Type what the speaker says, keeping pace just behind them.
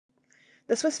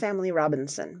The Swiss Family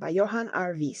Robinson, by Johann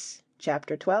Wyss,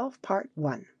 Chapter 12, Part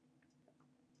 1.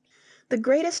 The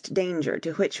greatest danger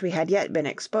to which we had yet been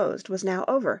exposed was now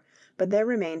over, but there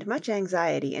remained much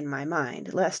anxiety in my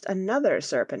mind lest another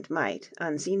serpent might,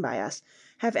 unseen by us,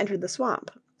 have entered the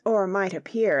swamp, or might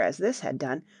appear, as this had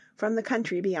done, from the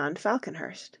country beyond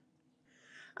Falconhurst.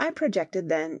 I projected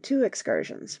then 2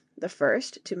 excursions, the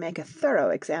first to make a thorough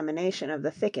examination of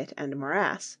the thicket and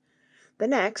morass, the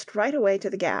next right away to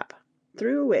the gap,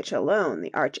 through which alone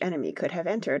the arch-enemy could have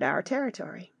entered our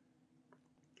territory.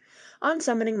 On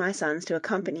summoning my sons to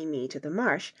accompany me to the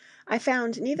marsh, I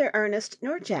found neither Ernest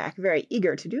nor Jack very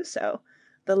eager to do so,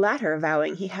 the latter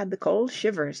vowing he had the cold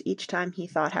shivers each time he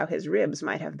thought how his ribs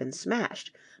might have been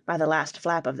smashed by the last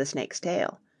flap of the snake's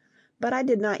tail; but I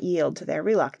did not yield to their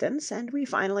reluctance, and we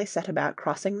finally set about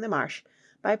crossing the marsh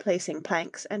by placing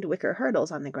planks and wicker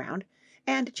hurdles on the ground,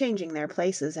 and changing their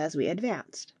places as we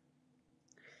advanced.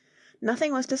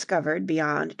 Nothing was discovered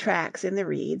beyond tracks in the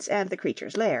reeds and the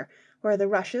creature's lair, where the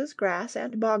rushes, grass,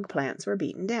 and bog plants were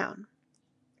beaten down.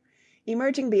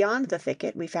 Emerging beyond the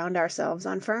thicket, we found ourselves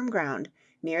on firm ground,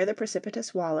 near the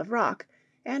precipitous wall of rock,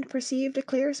 and perceived a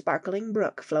clear sparkling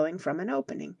brook flowing from an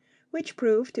opening, which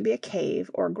proved to be a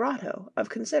cave or grotto of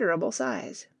considerable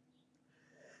size.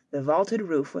 The vaulted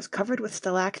roof was covered with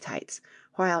stalactites,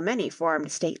 while many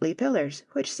formed stately pillars,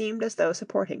 which seemed as though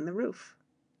supporting the roof.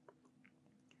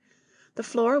 The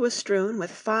floor was strewn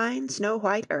with fine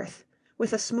snow-white earth,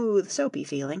 with a smooth, soapy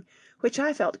feeling, which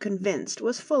I felt convinced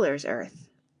was fuller's earth.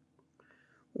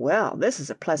 "Well, this is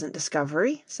a pleasant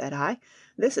discovery," said I.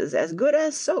 "This is as good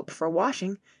as soap for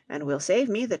washing, and will save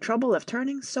me the trouble of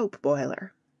turning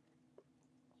soap-boiler."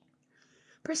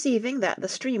 Perceiving that the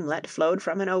streamlet flowed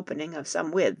from an opening of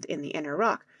some width in the inner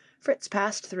rock, Fritz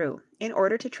passed through, in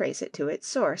order to trace it to its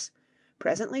source,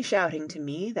 presently shouting to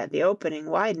me that the opening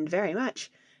widened very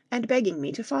much, and begging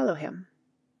me to follow him.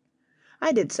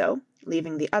 I did so,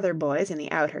 leaving the other boys in the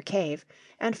outer cave,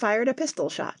 and fired a pistol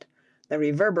shot, the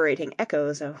reverberating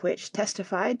echoes of which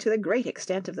testified to the great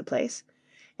extent of the place,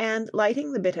 and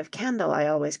lighting the bit of candle I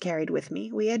always carried with me,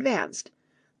 we advanced,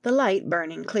 the light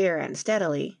burning clear and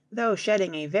steadily, though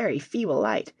shedding a very feeble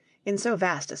light in so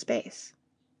vast a space.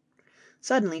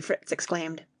 Suddenly Fritz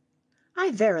exclaimed,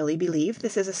 "I verily believe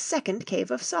this is a second cave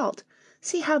of salt.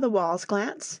 See how the walls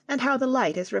glance, and how the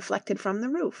light is reflected from the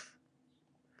roof."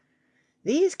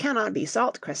 "These cannot be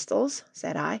salt crystals,"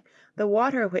 said I; "the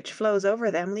water which flows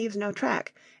over them leaves no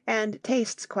track, and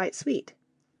tastes quite sweet.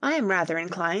 I am rather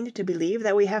inclined to believe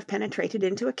that we have penetrated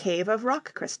into a cave of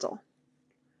rock crystal."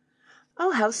 "Oh,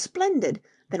 how splendid!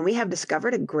 Then we have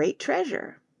discovered a great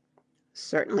treasure."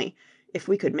 "Certainly, if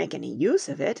we could make any use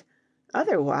of it.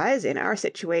 Otherwise, in our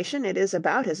situation, it is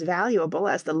about as valuable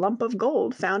as the lump of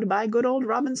gold found by good old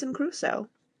Robinson Crusoe."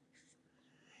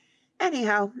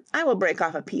 "Anyhow, I will break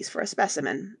off a piece for a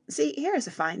specimen. See, here is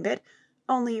a fine bit,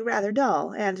 only rather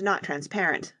dull, and not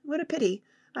transparent. What a pity!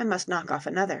 I must knock off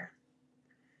another."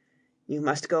 "You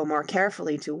must go more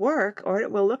carefully to work, or it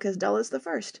will look as dull as the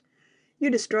first. You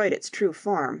destroyed its true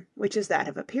form, which is that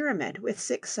of a pyramid, with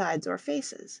 6 sides or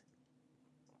faces."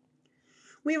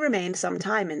 We remained some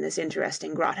time in this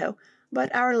interesting grotto,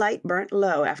 but our light burnt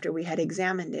low after we had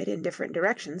examined it in different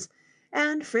directions,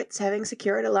 and Fritz having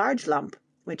secured a large lump,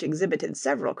 which exhibited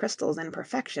several crystals in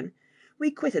perfection,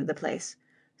 we quitted the place,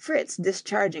 Fritz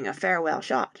discharging a farewell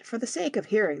shot for the sake of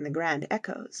hearing the grand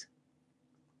echoes.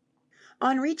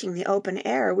 On reaching the open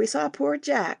air, we saw poor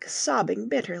Jack sobbing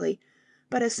bitterly,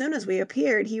 but as soon as we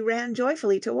appeared he ran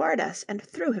joyfully toward us and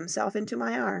threw himself into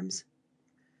my arms.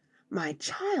 "My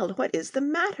child, what is the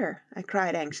matter?" I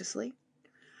cried anxiously.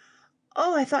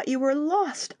 "Oh, I thought you were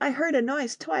lost! I heard a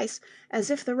noise twice, as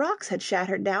if the rocks had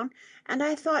shattered down, and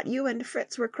I thought you and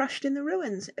Fritz were crushed in the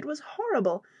ruins. It was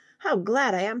horrible! How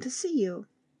glad I am to see you!"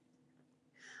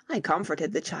 I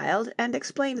comforted the child, and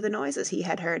explained the noises he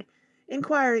had heard,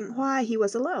 inquiring why he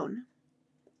was alone.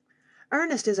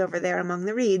 "Ernest is over there among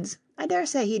the reeds. I dare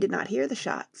say he did not hear the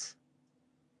shots."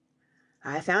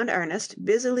 I found Ernest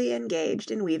busily engaged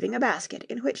in weaving a basket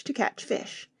in which to catch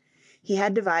fish. He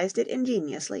had devised it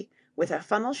ingeniously, with a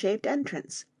funnel-shaped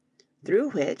entrance,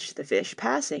 through which the fish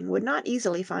passing would not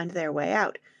easily find their way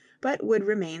out, but would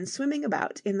remain swimming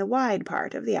about in the wide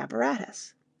part of the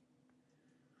apparatus.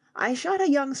 "I shot a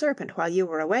young serpent while you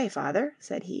were away, father,"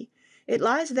 said he. "It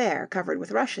lies there, covered with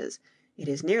rushes. It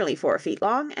is nearly 4 feet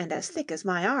long, and as thick as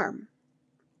my arm."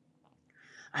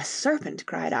 "A serpent!"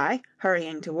 cried I,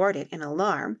 hurrying toward it in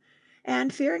alarm,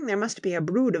 and fearing there must be a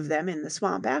brood of them in the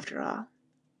swamp after all.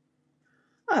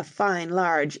 "A fine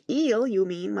large eel, you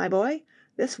mean, my boy.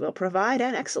 This will provide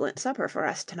an excellent supper for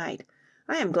us to night.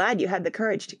 I am glad you had the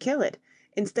courage to kill it,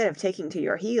 instead of taking to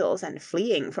your heels and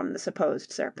fleeing from the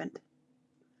supposed serpent?"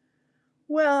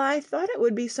 "Well, I thought it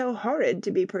would be so horrid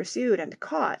to be pursued and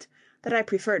caught, that I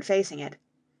preferred facing it.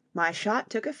 My shot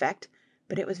took effect,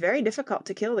 but it was very difficult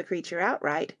to kill the creature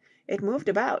outright. It moved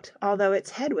about, although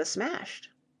its head was smashed."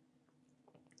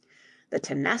 "The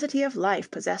tenacity of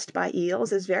life possessed by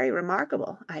eels is very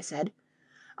remarkable," I said.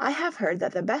 "I have heard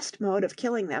that the best mode of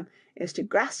killing them is to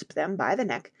grasp them by the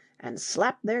neck and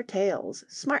slap their tails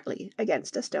smartly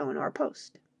against a stone or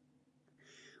post."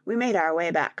 We made our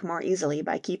way back more easily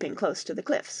by keeping close to the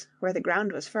cliffs, where the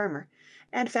ground was firmer,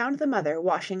 and found the mother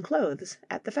washing clothes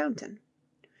at the fountain.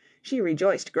 She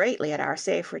rejoiced greatly at our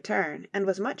safe return, and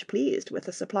was much pleased with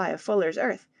the supply of fuller's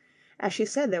earth, as she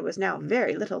said there was now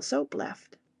very little soap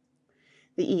left.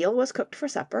 The eel was cooked for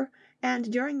supper,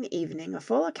 and during the evening a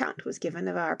full account was given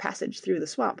of our passage through the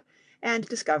swamp, and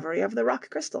discovery of the rock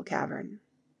crystal cavern.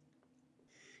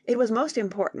 It was most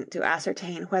important to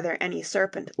ascertain whether any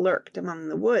serpent lurked among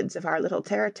the woods of our little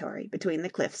territory between the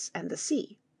cliffs and the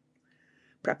sea.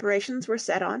 Preparations were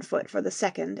set on foot for the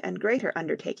second and greater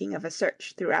undertaking of a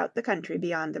search throughout the country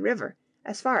beyond the river,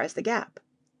 as far as the Gap.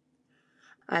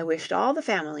 I wished all the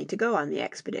family to go on the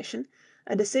expedition,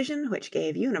 a decision which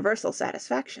gave universal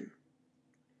satisfaction.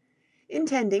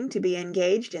 Intending to be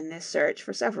engaged in this search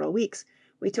for several weeks,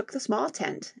 we took the small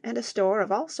tent and a store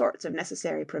of all sorts of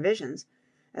necessary provisions,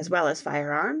 as well as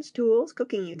firearms, tools,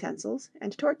 cooking utensils,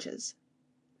 and torches.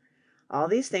 All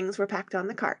these things were packed on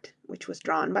the cart, which was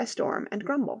drawn by Storm and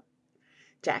Grumble.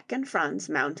 Jack and Franz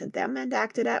mounted them, and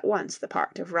acted at once the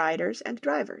part of riders and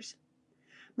drivers.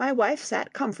 My wife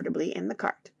sat comfortably in the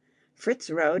cart. Fritz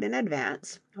rode in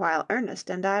advance, while Ernest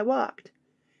and I walked.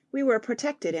 We were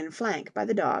protected in flank by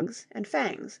the dogs and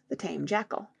Fangs, the tame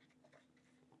jackal.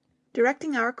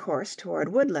 Directing our course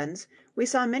toward woodlands, we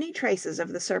saw many traces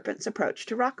of the serpent's approach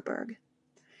to Rockburg.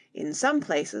 In some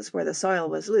places where the soil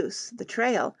was loose, the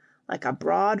trail, like a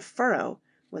broad furrow,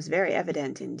 was very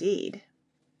evident indeed.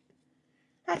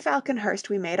 At Falconhurst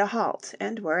we made a halt,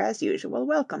 and were as usual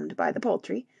welcomed by the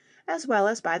poultry, as well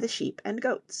as by the sheep and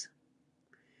goats.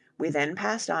 We then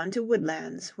passed on to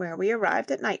Woodlands, where we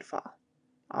arrived at nightfall.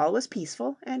 All was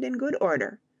peaceful and in good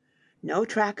order. No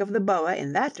track of the boa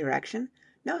in that direction,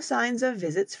 no signs of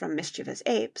visits from mischievous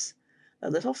apes. The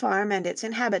little farm and its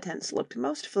inhabitants looked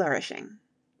most flourishing.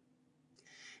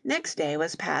 Next day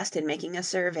was passed in making a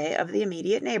survey of the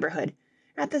immediate neighborhood,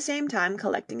 at the same time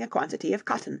collecting a quantity of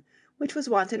cotton, which was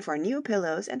wanted for new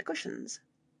pillows and cushions.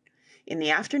 In the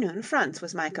afternoon Franz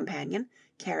was my companion,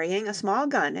 carrying a small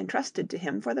gun entrusted to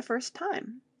him for the first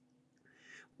time.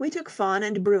 We took Fawn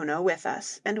and Bruno with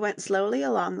us, and went slowly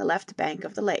along the left bank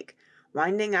of the lake,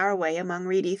 winding our way among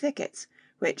reedy thickets,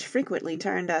 which frequently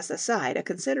turned us aside a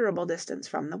considerable distance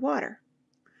from the water.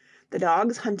 The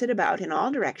dogs hunted about in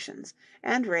all directions,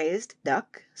 and raised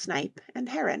duck, snipe, and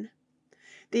heron.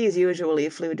 These usually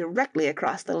flew directly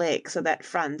across the lake, so that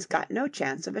Franz got no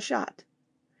chance of a shot.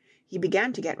 He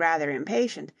began to get rather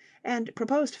impatient, and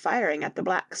proposed firing at the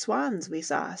black swans we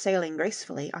saw sailing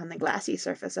gracefully on the glassy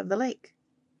surface of the lake.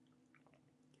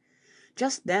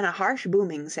 Just then a harsh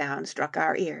booming sound struck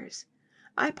our ears.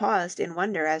 I paused in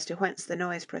wonder as to whence the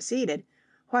noise proceeded,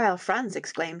 while Franz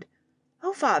exclaimed,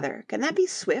 "Oh, father, can that be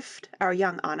Swift, our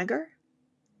young onager?"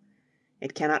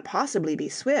 "It cannot possibly be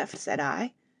Swift," said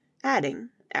I, adding,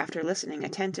 after listening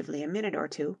attentively a minute or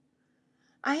two,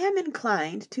 "I am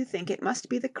inclined to think it must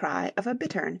be the cry of a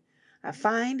bittern, a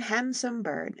fine handsome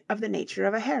bird of the nature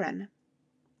of a heron."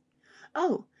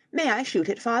 "Oh, may I shoot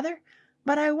it, father?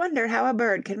 But I wonder how a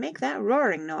bird can make that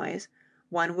roaring noise.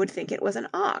 One would think it was an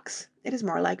ox. It is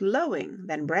more like lowing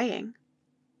than braying."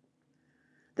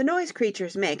 "The noise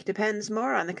creatures make depends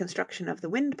more on the construction of the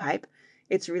windpipe,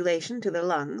 its relation to the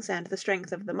lungs and the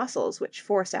strength of the muscles which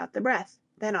force out the breath,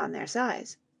 than on their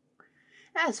size.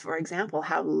 As, for example,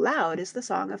 how loud is the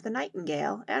song of the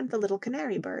nightingale and the little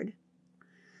canary bird.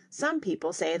 Some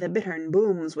people say the bittern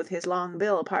booms with his long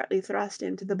bill partly thrust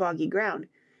into the boggy ground,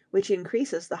 which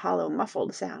increases the hollow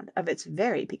muffled sound of its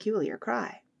very peculiar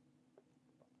cry."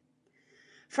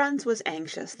 Franz was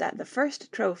anxious that the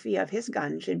first trophy of his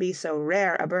gun should be so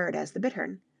rare a bird as the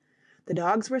bittern. The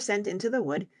dogs were sent into the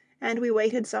wood, and we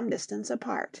waited some distance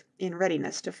apart, in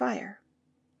readiness to fire.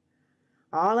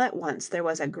 All at once there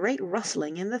was a great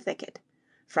rustling in the thicket.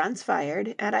 Franz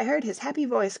fired, and I heard his happy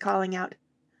voice calling out,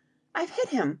 "I've hit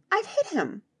him! I've hit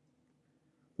him!"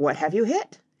 "What have you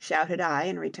hit?" shouted I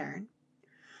in return.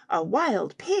 "A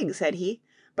wild pig," said he,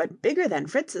 "but bigger than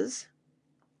Fritz's."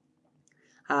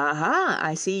 "Aha!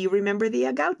 I see you remember the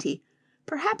agouti.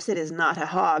 Perhaps it is not a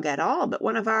hog at all, but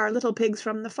one of our little pigs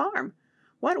from the farm.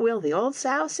 What will the old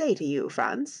sow say to you,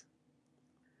 Franz?"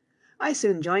 I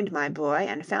soon joined my boy,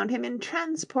 and found him in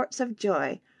transports of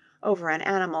joy over an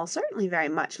animal certainly very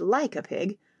much like a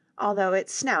pig, although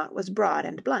its snout was broad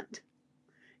and blunt.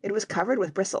 It was covered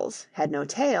with bristles, had no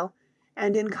tail,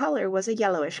 and in color was a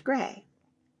yellowish gray.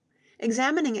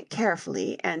 Examining it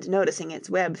carefully, and noticing its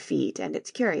webbed feet and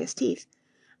its curious teeth,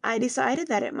 I decided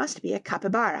that it must be a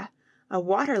capybara, a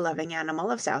water-loving animal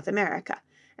of South America,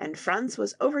 and Franz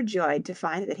was overjoyed to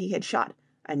find that he had shot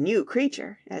a new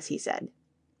creature, as he said.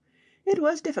 It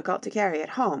was difficult to carry it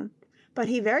home, but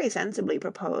he very sensibly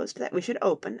proposed that we should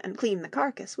open and clean the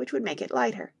carcass, which would make it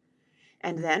lighter;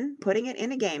 and then, putting it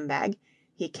in a game bag,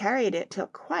 he carried it till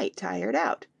quite tired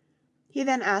out. He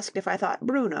then asked if I thought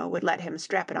Bruno would let him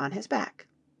strap it on his back.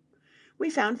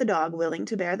 We found the dog willing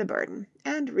to bear the burden,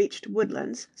 and reached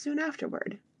Woodlands soon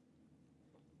afterward.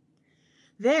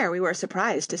 There we were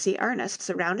surprised to see Ernest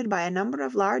surrounded by a number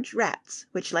of large rats,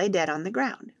 which lay dead on the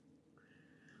ground.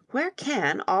 "Where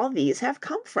can all these have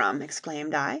come from?"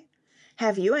 exclaimed I.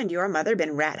 "Have you and your mother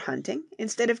been rat hunting,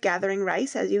 instead of gathering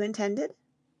rice as you intended?"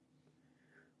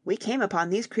 "We came upon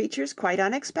these creatures quite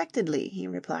unexpectedly," he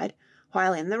replied,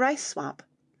 "while in the rice swamp.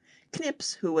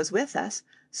 Knips, who was with us,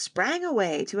 sprang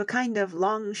away to a kind of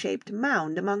long-shaped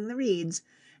mound among the reeds,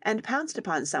 and pounced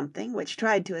upon something which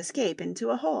tried to escape into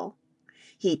a hole.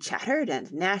 He chattered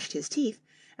and gnashed his teeth,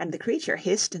 and the creature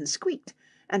hissed and squeaked,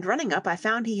 and running up I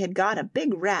found he had got a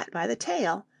big rat by the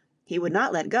tail. He would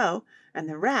not let go, and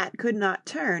the rat could not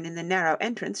turn in the narrow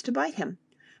entrance to bite him,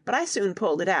 but I soon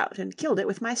pulled it out and killed it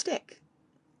with my stick.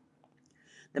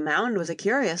 The mound was a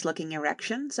curious-looking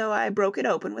erection, so I broke it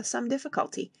open with some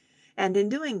difficulty, and in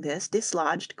doing this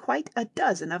dislodged quite a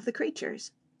dozen of the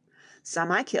creatures.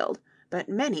 Some I killed, but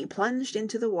many plunged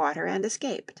into the water and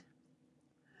escaped.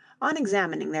 On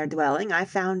examining their dwelling, I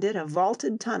found it a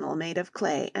vaulted tunnel made of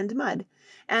clay and mud,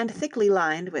 and thickly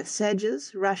lined with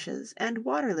sedges, rushes, and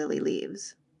water-lily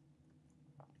leaves.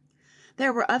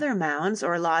 There were other mounds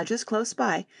or lodges close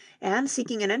by, and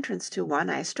seeking an entrance to one,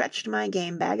 I stretched my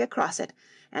game bag across it,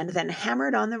 and then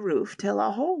hammered on the roof till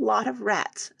a whole lot of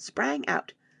rats sprang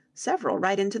out, several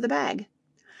right into the bag.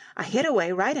 I hid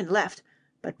away right and left,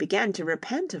 but began to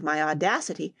repent of my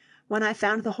audacity, when I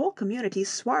found the whole community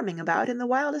swarming about in the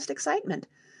wildest excitement,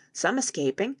 some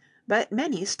escaping, but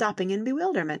many stopping in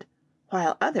bewilderment,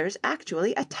 while others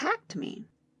actually attacked me.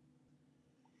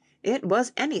 It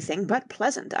was anything but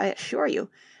pleasant, I assure you,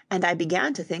 and I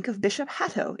began to think of Bishop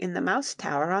Hatto in the Mouse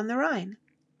Tower on the Rhine.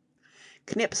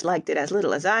 Knips liked it as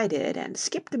little as I did, and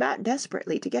skipped about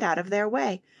desperately to get out of their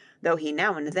way, though he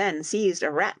now and then seized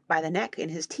a rat by the neck in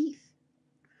his teeth.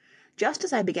 Just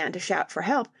as I began to shout for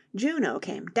help, Juno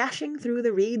came dashing through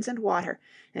the reeds and water,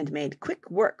 and made quick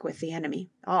work with the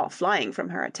enemy, all flying from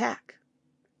her attack.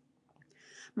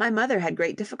 My mother had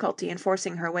great difficulty in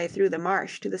forcing her way through the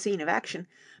marsh to the scene of action,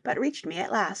 but reached me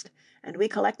at last, and we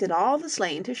collected all the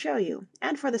slain to show you,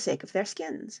 and for the sake of their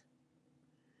skins.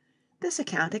 This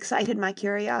account excited my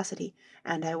curiosity,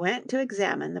 and I went to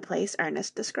examine the place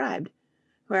Ernest described,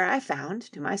 where I found,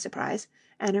 to my surprise,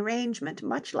 an arrangement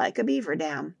much like a beaver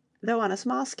dam, though on a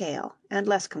small scale and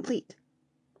less complete.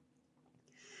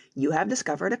 "You have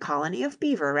discovered a colony of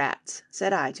beaver rats,"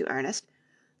 said I to Ernest,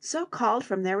 "so called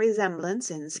from their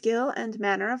resemblance in skill and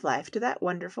manner of life to that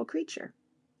wonderful creature.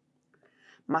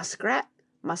 Muskrat,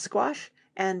 musquash,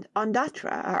 and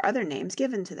ondatra are other names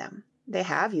given to them. They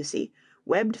have, you see,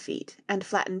 webbed feet and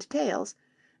flattened tails,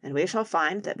 and we shall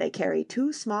find that they carry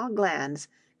two small glands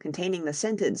containing the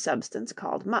scented substance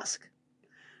called musk.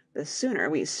 The sooner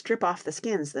we strip off the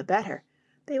skins the better.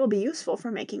 They will be useful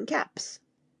for making caps."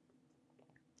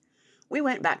 We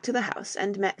went back to the house,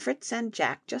 and met Fritz and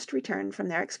Jack just returned from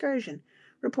their excursion,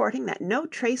 reporting that no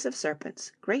trace of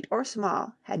serpents, great or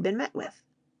small, had been met with.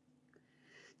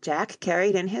 Jack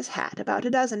carried in his hat about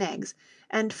a dozen eggs,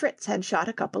 and Fritz had shot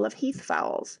a couple of heath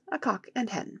fowls, a cock and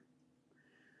hen.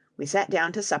 We sat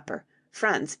down to supper,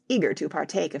 Franz eager to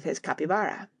partake of his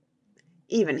capybara.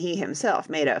 Even he himself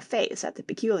made a face at the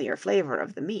peculiar flavor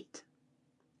of the meat.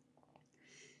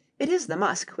 "It is the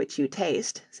musk which you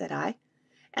taste," said I,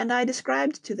 and I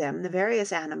described to them the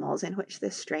various animals in which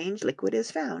this strange liquid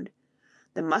is found: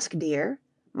 the musk deer,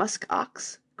 musk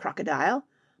ox, crocodile,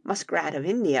 muskrat of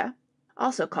India,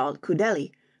 also called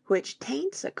kudeli, which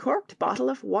taints a corked bottle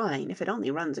of wine if it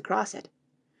only runs across it,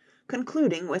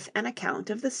 concluding with an account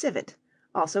of the civet,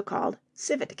 also called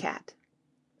civet cat.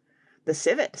 "The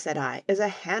civet," said I, "is a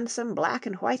handsome black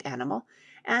and white animal,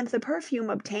 and the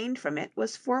perfume obtained from it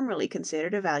was formerly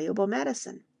considered a valuable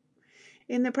medicine.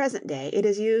 In the present day it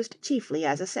is used chiefly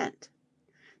as a scent.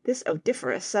 This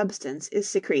odoriferous substance is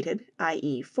secreted,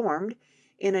 i.e., formed,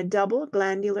 in a double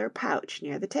glandular pouch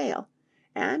near the tail,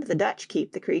 and the Dutch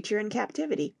keep the creature in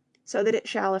captivity, so that it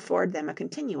shall afford them a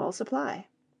continual supply.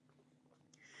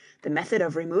 The method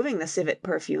of removing the civet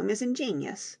perfume is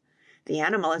ingenious. The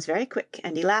animal is very quick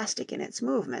and elastic in its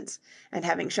movements, and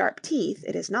having sharp teeth,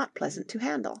 it is not pleasant to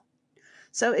handle.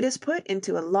 So it is put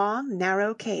into a long,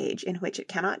 narrow cage in which it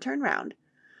cannot turn round.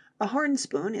 A horn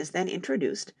spoon is then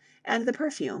introduced, and the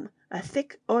perfume, a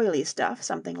thick, oily stuff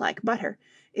something like butter,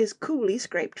 is coolly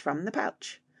scraped from the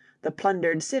pouch, the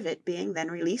plundered civet being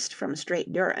then released from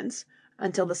strait durance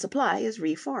until the supply is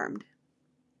reformed.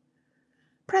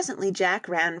 Presently Jack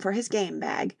ran for his game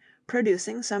bag,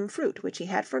 producing some fruit which he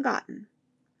had forgotten.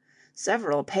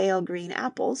 Several pale green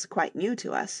apples, quite new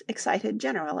to us, excited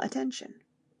general attention.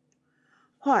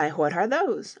 "Why, what are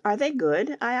those? Are they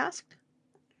good?" I asked.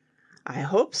 "I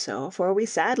hope so, for we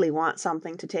sadly want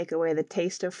something to take away the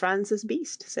taste of Franz's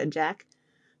beast," said Jack.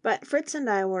 "But Fritz and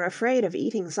I were afraid of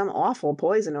eating some awful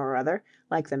poison or other,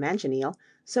 like the manchineel,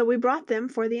 so we brought them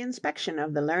for the inspection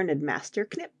of the learned Master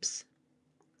Knips."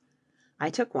 I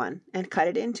took one and cut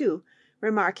it in two,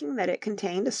 remarking that it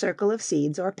contained a circle of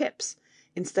seeds or pips,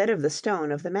 instead of the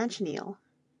stone of the manchineel.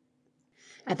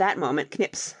 At that moment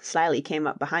Knips slyly came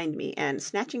up behind me, and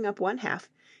snatching up one half,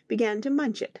 began to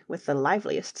munch it with the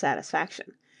liveliest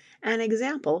satisfaction, an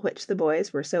example which the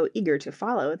boys were so eager to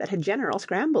follow that a general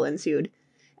scramble ensued,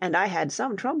 and I had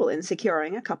some trouble in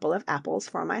securing a couple of apples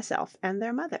for myself and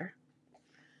their mother.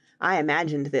 I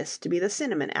imagined this to be the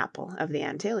cinnamon apple of the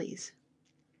Antilles.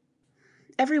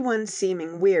 Every one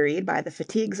seeming wearied by the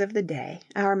fatigues of the day,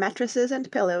 our mattresses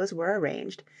and pillows were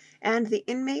arranged, and the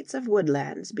inmates of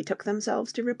Woodlands betook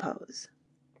themselves to repose.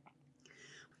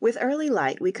 With early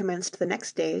light we commenced the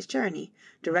next day's journey,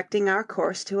 directing our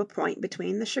course to a point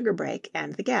between the sugar brake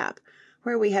and the gap,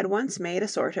 where we had once made a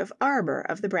sort of arbor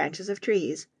of the branches of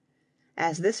trees.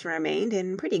 As this remained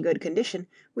in pretty good condition,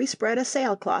 we spread a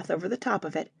sailcloth over the top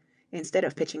of it, instead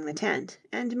of pitching the tent,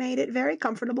 and made it very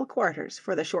comfortable quarters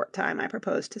for the short time I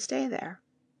proposed to stay there.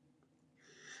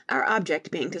 Our object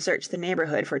being to search the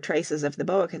neighborhood for traces of the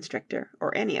boa constrictor,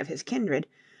 or any of his kindred,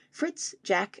 Fritz,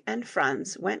 Jack, and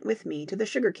Franz went with me to the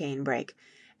sugar-cane brake,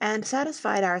 and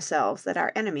satisfied ourselves that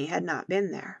our enemy had not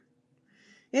been there.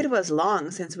 It was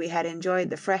long since we had enjoyed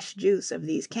the fresh juice of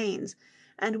these canes,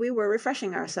 and we were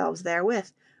refreshing ourselves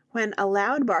therewith, when a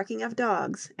loud barking of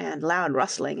dogs, and loud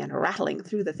rustling and rattling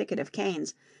through the thicket of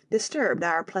canes, disturbed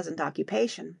our pleasant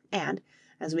occupation, and,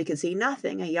 as we could see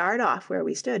nothing a yard off where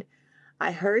we stood,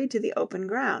 I hurried to the open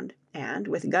ground, and,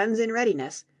 with guns in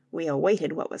readiness, we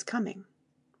awaited what was coming.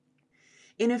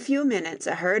 In a few minutes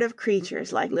a herd of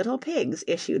creatures like little pigs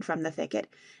issued from the thicket,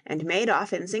 and made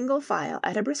off in single file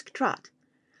at a brisk trot.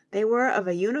 They were of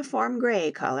a uniform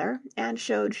gray color, and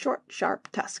showed short, sharp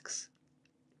tusks.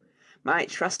 My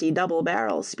trusty double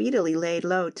barrel speedily laid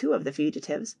low two of the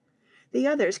fugitives. The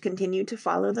others continued to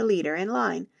follow the leader in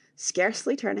line,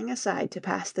 scarcely turning aside to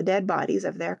pass the dead bodies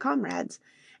of their comrades,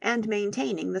 and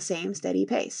maintaining the same steady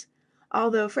pace,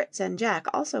 although Fritz and Jack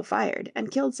also fired,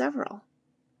 and killed several.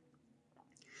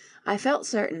 I felt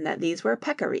certain that these were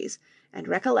peccaries, and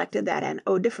recollected that an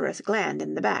odoriferous gland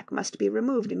in the back must be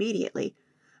removed immediately,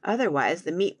 otherwise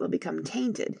the meat will become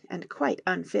tainted and quite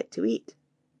unfit to eat.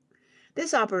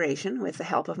 This operation, with the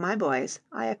help of my boys,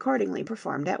 I accordingly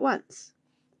performed at once.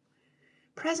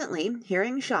 Presently,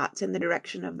 hearing shots in the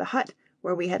direction of the hut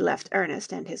where we had left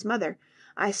Ernest and his mother,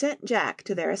 I sent Jack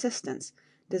to their assistance,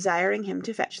 desiring him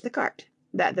to fetch the cart,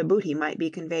 that the booty might be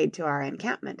conveyed to our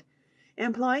encampment,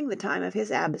 employing the time of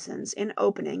his absence in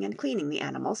opening and cleaning the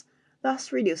animals,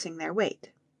 thus reducing their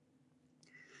weight.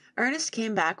 Ernest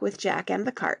came back with Jack and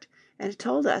the cart, and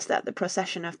told us that the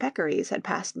procession of peccaries had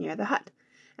passed near the hut,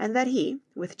 and that he,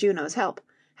 with Juno's help,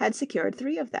 had secured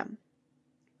 3 of them.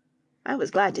 I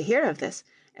was glad to hear of this,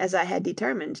 as I had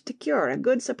determined to cure a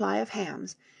good supply of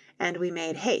hams, and we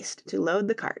made haste to load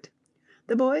the cart.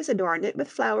 The boys adorned it with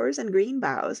flowers and green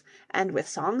boughs, and with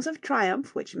songs of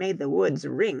triumph which made the woods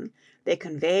ring, they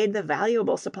conveyed the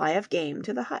valuable supply of game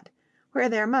to the hut, where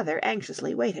their mother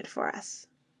anxiously waited for us.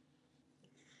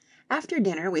 After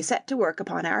dinner we set to work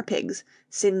upon our pigs,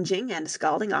 singeing and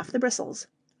scalding off the bristles.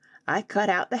 I cut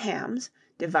out the hams,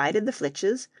 divided the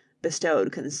flitches,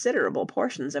 bestowed considerable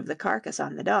portions of the carcass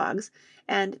on the dogs,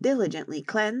 and diligently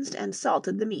cleansed and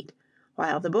salted the meat,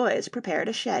 while the boys prepared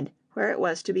a shed, where it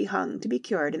was to be hung to be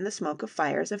cured in the smoke of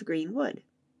fires of green wood.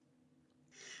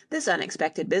 This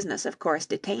unexpected business of course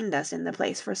detained us in the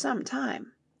place for some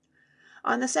time.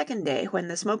 On the second day, when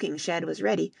the smoking shed was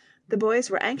ready, the boys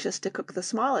were anxious to cook the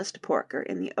smallest porker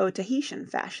in the Otahitian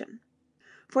fashion.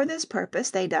 For this purpose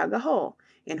they dug a hole,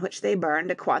 in which they burned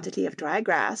a quantity of dry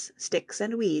grass, sticks,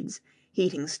 and weeds,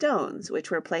 heating stones which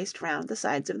were placed round the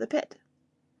sides of the pit.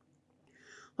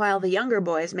 While the younger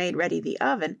boys made ready the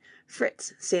oven,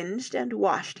 Fritz singed and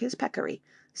washed his peccary,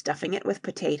 stuffing it with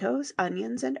potatoes,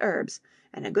 onions, and herbs,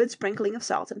 and a good sprinkling of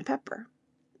salt and pepper.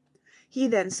 He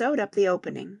then sewed up the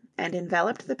opening, and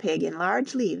enveloped the pig in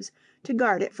large leaves to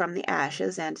guard it from the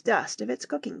ashes and dust of its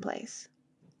cooking place.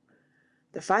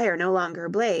 The fire no longer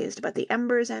blazed, but the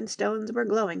embers and stones were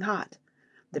glowing hot.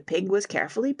 The pig was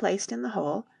carefully placed in the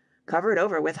hole, covered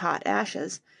over with hot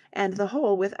ashes, and the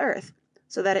whole with earth,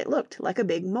 so that it looked like a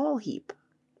big mole heap.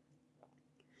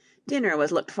 Dinner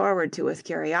was looked forward to with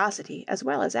curiosity as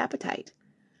well as appetite.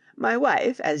 My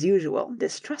wife, as usual,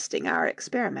 distrusting our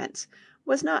experiments,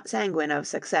 was not sanguine of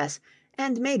success,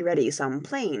 and made ready some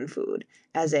plain food,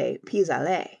 as a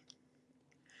pis-aller.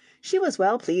 She was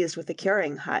well pleased with the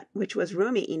curing hut, which was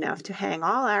roomy enough to hang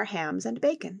all our hams and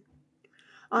bacon.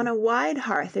 On a wide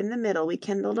hearth in the middle we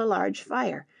kindled a large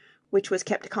fire, which was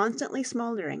kept constantly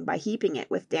smouldering by heaping it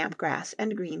with damp grass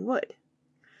and green wood.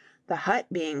 The hut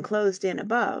being closed in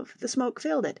above, the smoke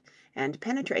filled it, and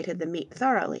penetrated the meat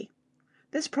thoroughly.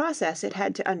 This process it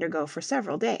had to undergo for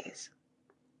several days.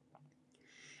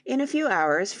 In a few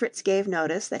hours Fritz gave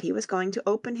notice that he was going to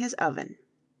open his oven.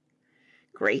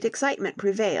 Great excitement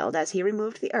prevailed as he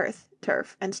removed the earth,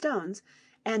 turf, and stones,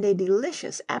 and a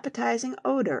delicious appetizing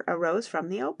odor arose from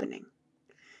the opening.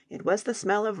 It was the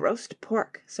smell of roast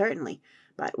pork, certainly,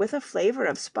 but with a flavor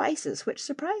of spices which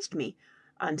surprised me,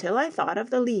 until I thought of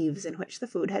the leaves in which the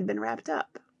food had been wrapped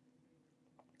up.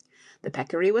 The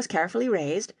peccary was carefully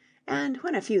raised, and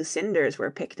when a few cinders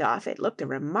were picked off, it looked a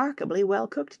remarkably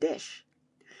well-cooked dish.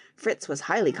 Fritz was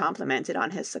highly complimented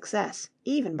on his success,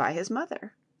 even by his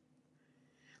mother.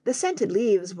 The scented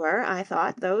leaves were, I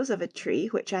thought, those of a tree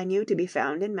which I knew to be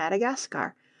found in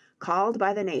Madagascar, called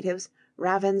by the natives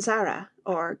ravensara,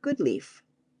 or good leaf.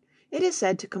 It is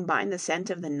said to combine the scent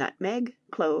of the nutmeg,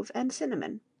 clove, and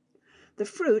cinnamon. The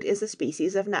fruit is a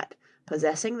species of nut,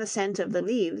 possessing the scent of the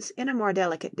leaves in a more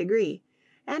delicate degree,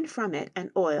 and from it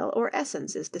an oil or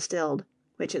essence is distilled,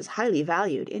 which is highly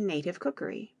valued in native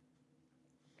cookery.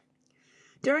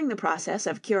 During the process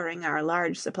of curing our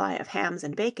large supply of hams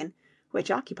and bacon,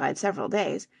 which occupied several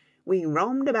days, we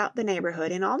roamed about the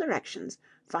neighborhood in all directions,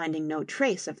 finding no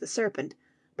trace of the serpent,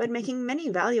 but making many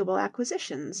valuable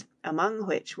acquisitions, among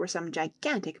which were some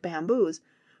gigantic bamboos,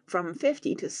 from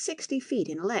 50 to 60 feet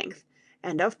in length,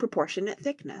 and of proportionate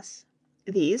thickness.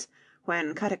 These,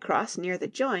 when cut across near the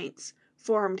joints,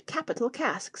 formed capital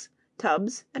casks,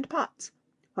 tubs, and pots,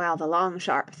 while the long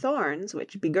sharp thorns,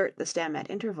 which begirt the stem at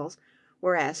intervals,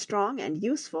 were as strong and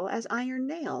useful as iron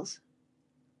nails.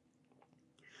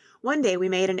 One day we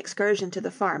made an excursion to the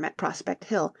farm at Prospect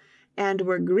Hill, and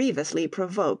were grievously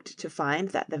provoked to find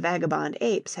that the vagabond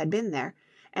apes had been there,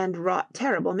 and wrought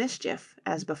terrible mischief,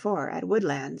 as before at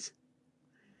Woodlands.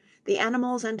 The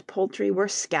animals and poultry were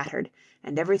scattered,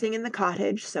 and everything in the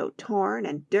cottage so torn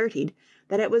and dirtied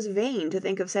that it was vain to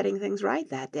think of setting things right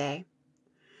that day.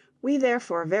 We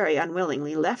therefore very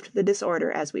unwillingly left the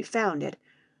disorder as we found it,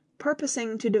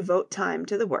 purposing to devote time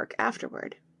to the work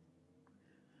afterward.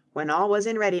 When all was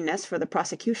in readiness for the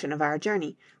prosecution of our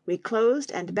journey, we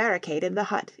closed and barricaded the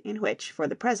hut, in which, for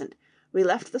the present, we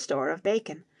left the store of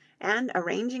bacon, and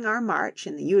arranging our march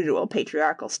in the usual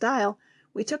patriarchal style,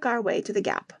 we took our way to the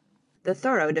Gap, the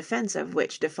thorough defense of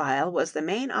which defile was the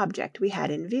main object we had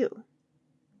in view.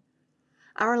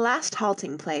 Our last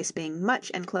halting place being much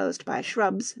enclosed by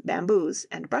shrubs, bamboos,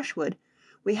 and brushwood,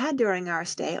 we had during our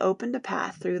stay opened a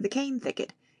path through the cane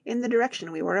thicket in the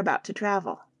direction we were about to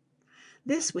travel.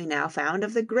 This we now found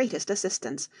of the greatest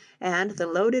assistance, and the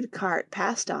loaded cart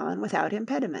passed on without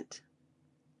impediment.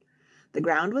 The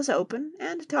ground was open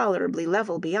and tolerably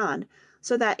level beyond,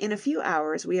 so that in a few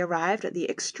hours we arrived at the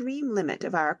extreme limit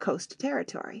of our coast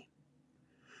territory.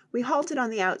 We halted on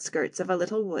the outskirts of a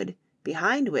little wood,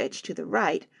 behind which, to the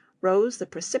right, rose the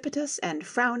precipitous and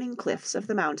frowning cliffs of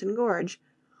the mountain gorge,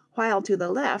 while to the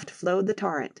left flowed the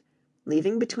torrent,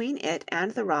 leaving between it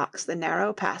and the rocks the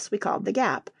narrow pass we called the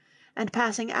Gap, and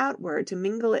passing outward to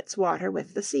mingle its water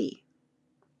with the sea.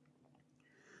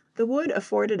 The wood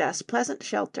afforded us pleasant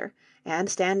shelter, and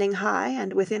standing high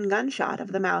and within gunshot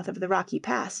of the mouth of the rocky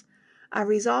pass, I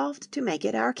resolved to make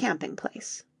it our camping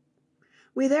place.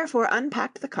 We therefore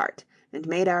unpacked the cart, and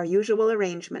made our usual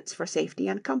arrangements for safety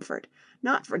and comfort,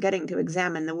 not forgetting to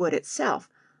examine the wood itself,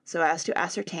 so as to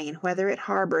ascertain whether it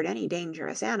harbored any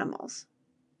dangerous animals.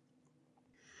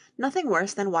 Nothing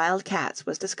worse than wild cats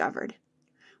was discovered.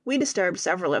 We disturbed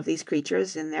several of these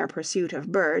creatures in their pursuit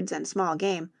of birds and small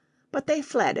game, but they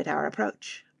fled at our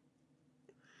approach.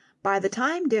 By the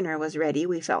time dinner was ready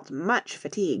we felt much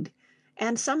fatigued,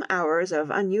 and some hours of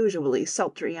unusually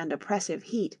sultry and oppressive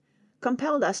heat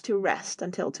compelled us to rest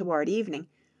until toward evening,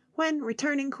 when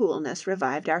returning coolness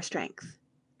revived our strength.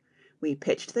 We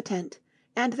pitched the tent,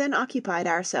 and then occupied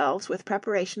ourselves with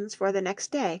preparations for the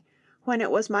next day, when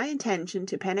it was my intention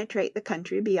to penetrate the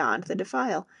country beyond the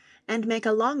defile, and make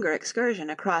a longer excursion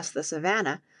across the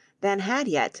Savannah than had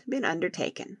yet been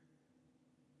undertaken.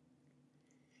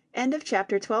 End of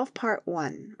Chapter 12, Part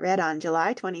 1. Read on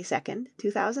July 22nd,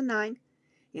 2009,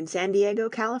 in San Diego,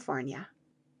 California.